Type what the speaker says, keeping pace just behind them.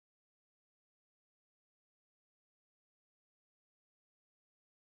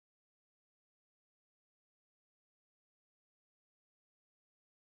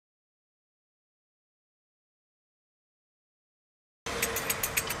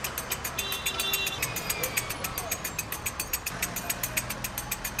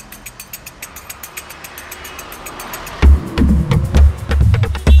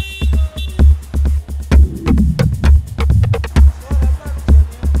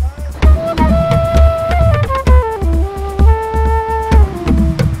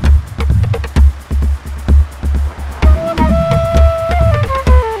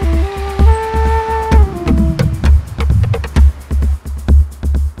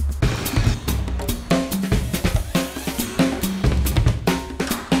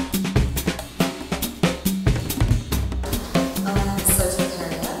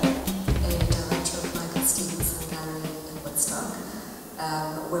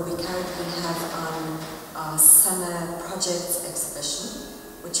where we currently have our summer projects exhibition,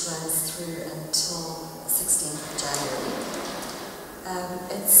 which runs through until the 16th of January.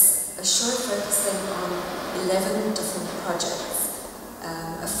 It's a show focusing on 11 different projects,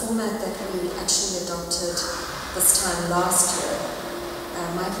 a format that we actually adopted this time last year.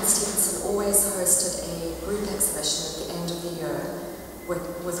 Michael Stevenson always hosted a group exhibition at the end of the year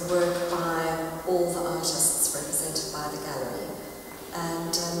with work by all the artists represented by the gallery.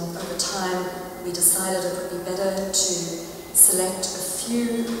 And over time we decided it would be better to select a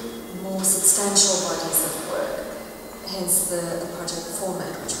few more substantial bodies of work, hence the project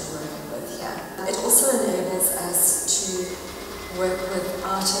format which we're working with here. It also enables us to work with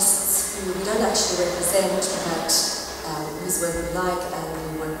artists who we don't actually represent, but whose work we like and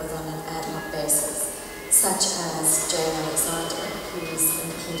we work with on an ad hoc basis, such as Jane Alexander, who's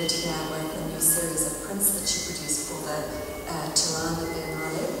included here with a new series of prints that she produced for the Tirana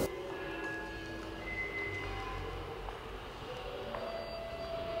Biennale.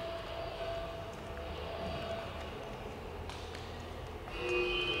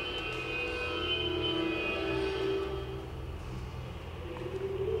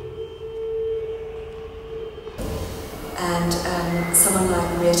 And someone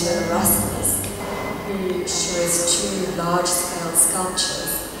like Rita Erasmus, who shows two large-scale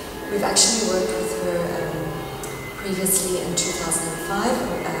sculptures. We've actually worked with her previously in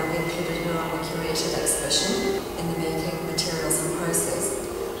 2005. We included her on a curated exhibition in the Making Materials and Process,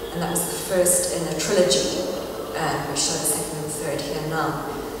 and that was the first in a trilogy. We show the second and third here now.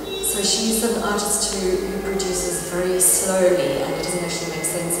 So she's an artist who produces very slowly, and it doesn't actually make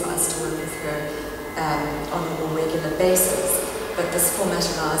sense for us to work with her on a more regular basis, but this format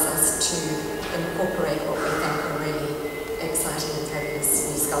allows us to incorporate what we think are really exciting and fabulous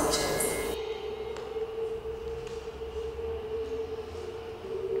new sculptures.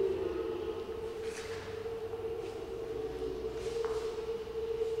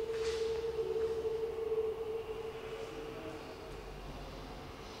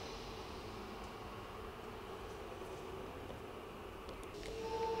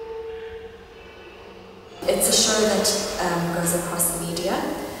 It's a show that goes across media,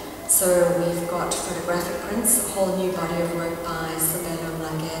 so we've got photographic prints, a whole new body of work by Sabelo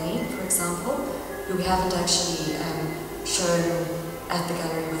Mlangeni, for example, who we haven't actually shown at the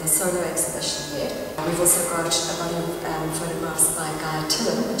gallery with a solo exhibition yet. We've also got a body of photographs by Guy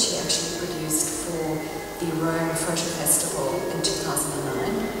Tillum, which he actually produced for the Rome Photo Festival in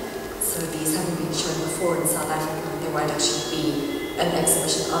 2009. So these haven't been shown before in South Africa. There won't actually be an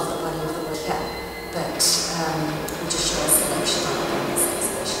exhibition of the body of the work here, but we'll just show a selection of them in this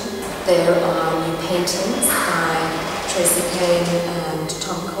exhibition. There are new paintings by Tracy Kane and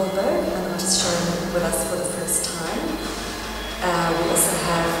Tom Kohlberg, an artist showing with us for the first time. We also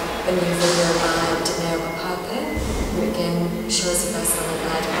have a new video by Dineo Papape, who again shows with us on an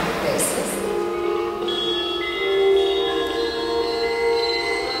ad hoc basis.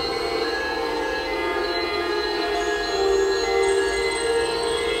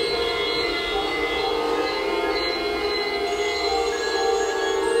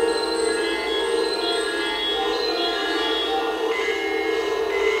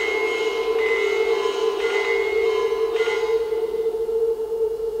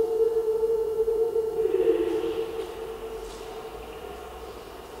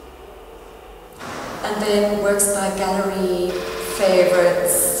 And then works by gallery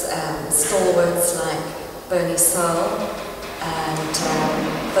favourites, stalwarts like Bernie Searle and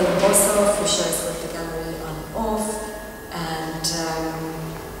Willem Boshoff, who shows with the gallery on and off, and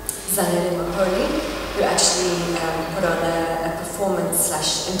Zanele Maholi, who actually put on a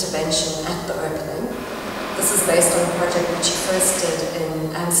performance/intervention at the opening. This is based on a project which she first did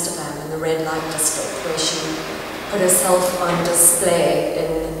in Amsterdam in the red light district, where she put herself on display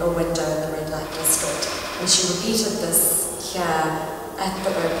in a window in the red light district. And she repeated this here at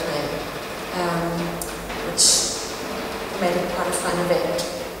the opening, which made it quite a fun event.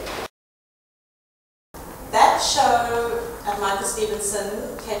 That show at Michael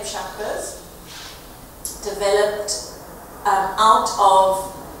Stevenson, Cape Chakras, developed out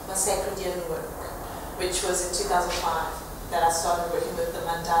of my Sacred Yin work, which was in 2005 that I started working with the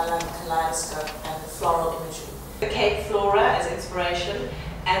mandala, kaleidoscope and the floral imagery. The Cape flora as inspiration,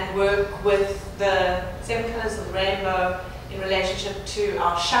 and work with the 7 colours of the rainbow in relationship to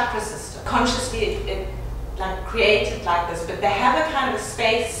our chakra system. Consciously it like created like this, but they have a kind of a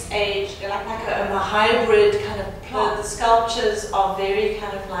space age, like a hybrid kind of plot. The sculptures are very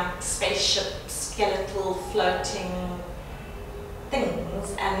kind of like spaceship, skeletal, floating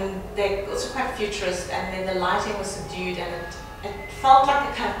things, and they're also quite futurist, and then the lighting was subdued and it it felt like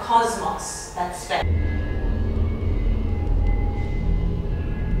a kind of cosmos, that space.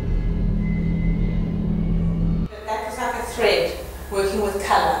 That was like a thread working with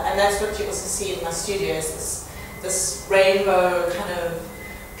colour, and that's what you also see in my studio, is this rainbow kind of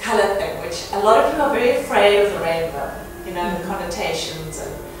colour thing, which a lot of people are very afraid of the rainbow, you know, the connotations,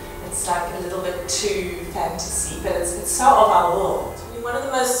 and it's like a little bit too fantasy, but it's so of our world. One of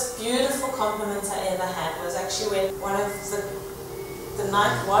the most beautiful compliments I ever had was actually when one of the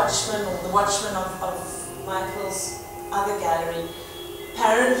night watchman, or the watchman of Michael's other gallery,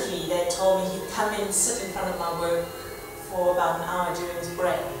 apparently they told me he'd come in, sit in front of my work for about an hour during his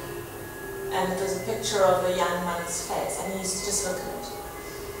break, and it was a picture of a young monk's face, and he used to just look at it.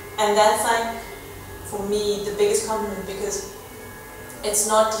 And that's like, for me, the biggest compliment, because it's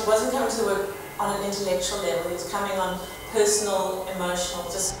not, he wasn't coming to work on an intellectual level, he was coming on personal, emotional,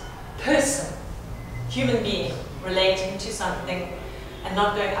 just person, human being, relating to something and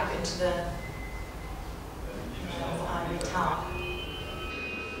not going up into the ivory tower.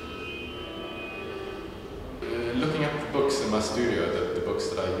 Looking at the books in my studio, the books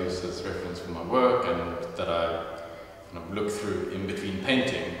that I use as reference for my work and that I kind of look through in between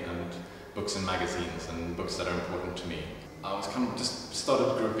painting, and books in magazines and books that are important to me, I was kind of just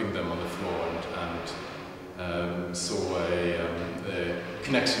started grouping them on the floor and saw a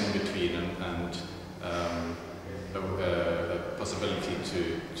connection between and a possibility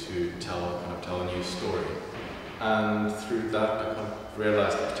to tell a new story. And through that, I kind of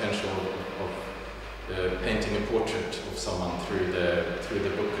realized the potential of painting a portrait of someone through the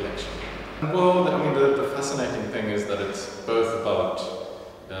book collection. Well, I mean, the fascinating thing is that it's both about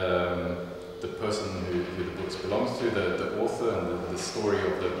the person who the books belongs to, the author, and the story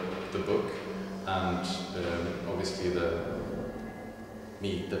of the book, and obviously the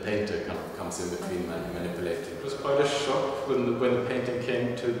painter kind of comes in between and manipulating. It was quite a shock when the painting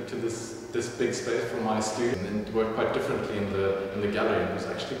came to this big space for my studio, and it worked quite differently in the gallery. It was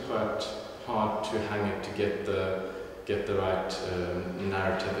actually quite hard to hang it to get the right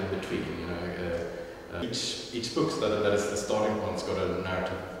narrative in between. You know, each book that is the starting point's got a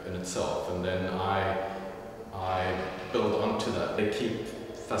narrative in itself, and then I build onto that. They keep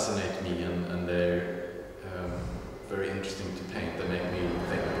fascinate me, and they